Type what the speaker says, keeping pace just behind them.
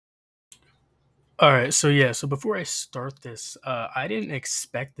Alright, so yeah, so before I start this, I didn't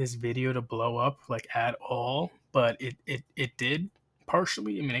expect this video to blow up, like, at all, but it did,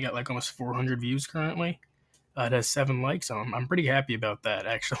 partially. I mean, I got, like, almost 400 views currently. It has 7 likes, so I'm pretty happy about that,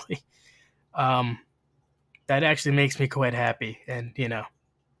 actually. Um, that actually makes me quite happy, and, and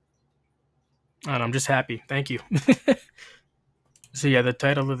I'm just happy. Thank you. So yeah, the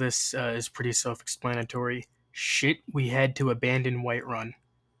title of this, is pretty self-explanatory. Shit we had to abandon Whiterun.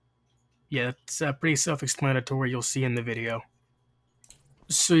 Yeah, it's, pretty self-explanatory, you'll see in the video.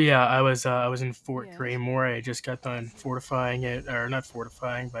 So yeah, I was in Fort Yes. Graymore. I just got done fortifying it, or not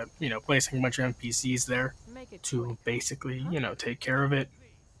fortifying, but placing a bunch of NPCs there Make it to quick. basically take care of it.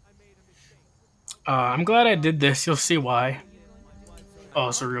 I'm glad I did this. You'll see why.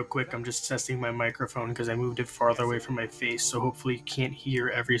 Also, real quick, I'm just testing my microphone because I moved it farther away from my face, so hopefully you can't hear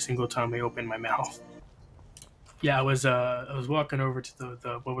every single time I open my mouth. Yeah, I was walking over to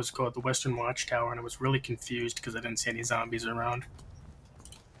the what was called the Western Watchtower, and I was really confused because I didn't see any zombies around.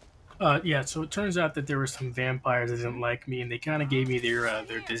 Yeah, so it turns out that there were some vampires that didn't like me, and they kind of gave me their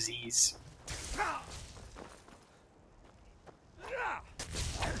disease.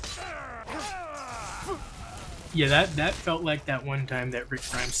 Yeah, that felt like that one time that Rick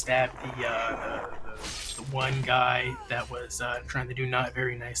Grimes stabbed the one guy that was trying to do not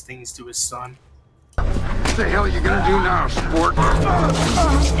very nice things to his son. What the hell are you gonna do now, sport?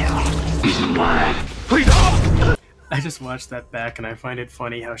 He's alive. Please. I just watched that back, and I find it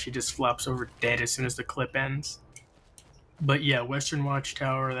funny how she just flops over dead as soon as the clip ends. But yeah, Western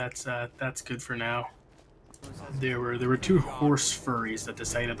Watchtower, that's good for now. There were two horse furries that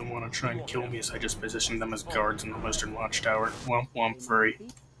decided to want to try and kill me, so I just positioned them as guards in the Western Watchtower. Womp womp furry.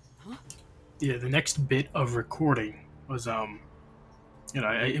 Yeah, the next bit of recording was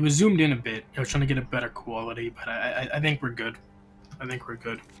it was zoomed in a bit. I was trying to get a better quality, but I think we're good. I think we're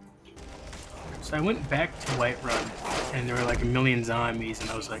good. So I went back to Whiterun, and there were like a million zombies, and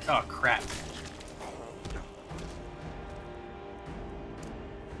I was like, oh crap.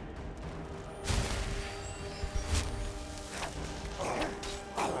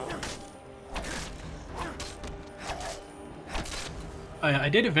 I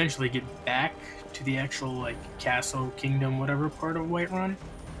did eventually get back to the actual like castle, kingdom, whatever part of Whiterun.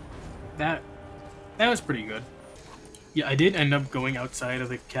 That was pretty good. Yeah, I did end up going outside of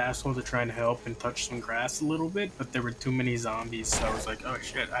the castle to try and help and touch some grass a little bit, but there were too many zombies, so I was like, oh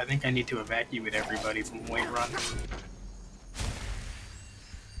shit, I think I need to evacuate everybody from Whiterun.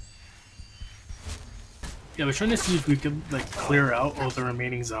 Yeah, I was trying to see if we could like clear out all the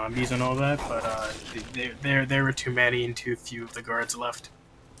remaining zombies and all that, but there were too many and too few of the guards left.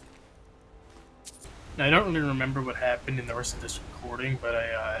 Now, I don't really remember what happened in the rest of this recording, but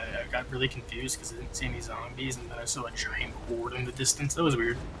I got really confused because I didn't see any zombies, and then I saw a giant horde in the distance. That was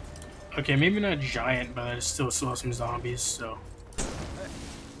weird. Okay, maybe not giant, but I still saw some zombies, so...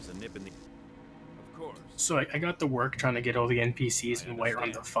 There's a nip in the... Of course. So I got to work trying to get all the NPCs in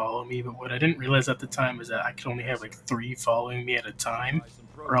Whiterun to follow me, but what I didn't realize at the time is that I could only have like 3 following me at a time,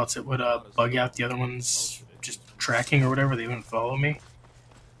 or else it would bug out the other ones just tracking or whatever. They wouldn't follow me.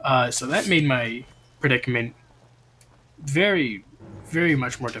 So that made my predicament very, very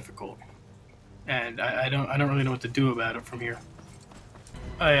much more difficult, and I don't really know what to do about it from here.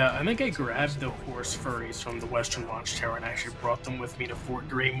 I think I grabbed the horse furries from the Western Watchtower and actually brought them with me to Fort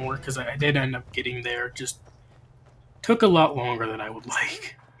Graymore, because I did end up getting there. Just took a lot longer than I would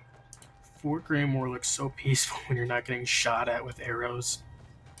like. Fort Graymore looks so peaceful when you're not getting shot at with arrows.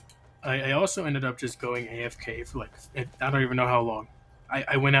 I also ended up just going AFK for like, I don't even know how long.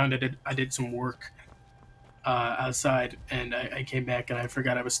 I went out and I did some work outside, and I came back and I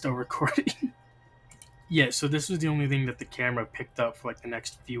forgot I was still recording. Yeah, so this was the only thing that the camera picked up for like the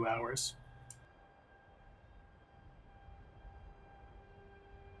next few hours.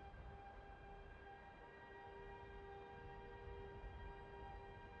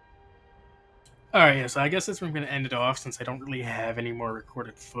 Alright, yeah, so I guess that's where I'm going to end it off, since I don't really have any more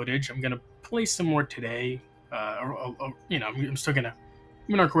recorded footage. I'm going to play some more today, I'm still going to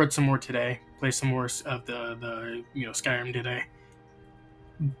record some more today, play some more of the Skyrim today.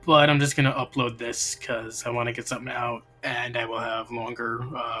 But I'm just going to upload this because I want to get something out, and I will have longer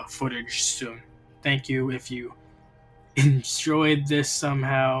footage soon. Thank you if you enjoyed this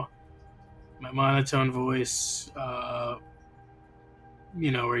somehow. My monotone voice, or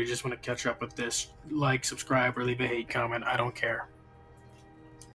you just want to catch up with this. Like, subscribe, or leave a hate comment. I don't care.